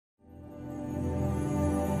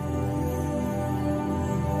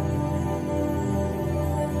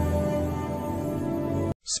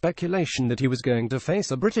Speculation that he was going to face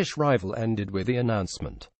a British rival ended with the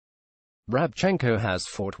announcement. Rabchenko has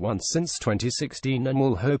fought once since 2016 and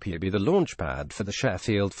will hope he'll be the launchpad for the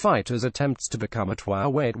Sheffield fighter's attempts to become a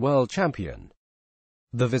welterweight world champion.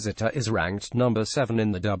 The visitor is ranked number 7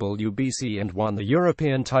 in the WBC and won the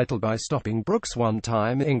European title by stopping Brook's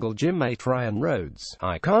one-time Ingle gymmate Ryan Rhodes.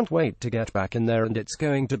 "I can't wait to get back in there and it's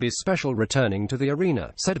going to be special returning to the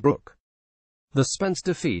arena," said Brook. "The Spence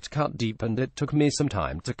defeat cut deep and it took me some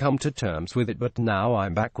time to come to terms with it, but now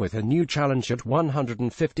I'm back with a new challenge at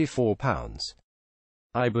 154 pounds.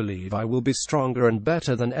 I believe I will be stronger and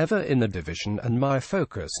better than ever in the division and my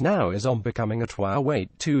focus now is on becoming a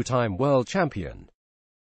welterweight two-time world champion.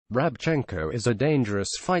 Rabchenko is a dangerous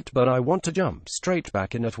fight, but I want to jump straight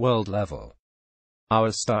back in at world level.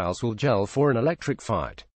 Our styles will gel for an electric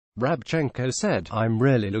fight," Rabchenko said. "I'm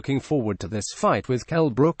really looking forward to this fight with Kell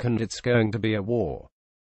Brook and it's going to be a war.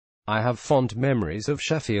 I have fond memories of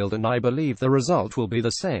Sheffield and I believe the result will be the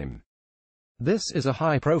same. This is a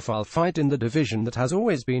high-profile fight in the division that has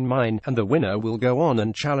always been mine, and the winner will go on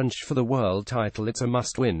and challenge for the world title. It's a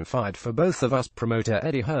must-win fight for both of us," promoter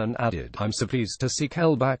Eddie Hearn added. "I'm so pleased to see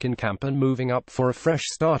Kell back in camp and moving up for a fresh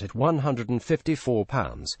start at 154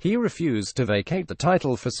 pounds. He refused to vacate the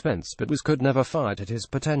title for Spence but could never fight at his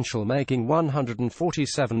potential, making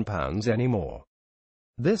 147 pounds anymore.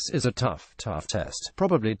 This is a tough test,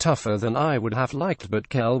 probably tougher than I would have liked, but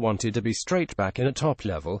Kell wanted to be straight back in at top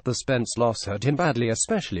level. The Spence loss hurt him badly,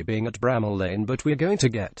 especially being at Bramall Lane, but we're going to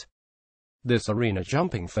get this arena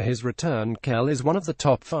jumping for his return." Kell is one of the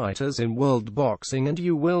top fighters in world boxing and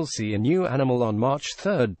you will see a new animal on March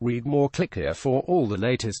 3rd. Read more, click here for all the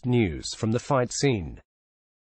latest news from the fight scene.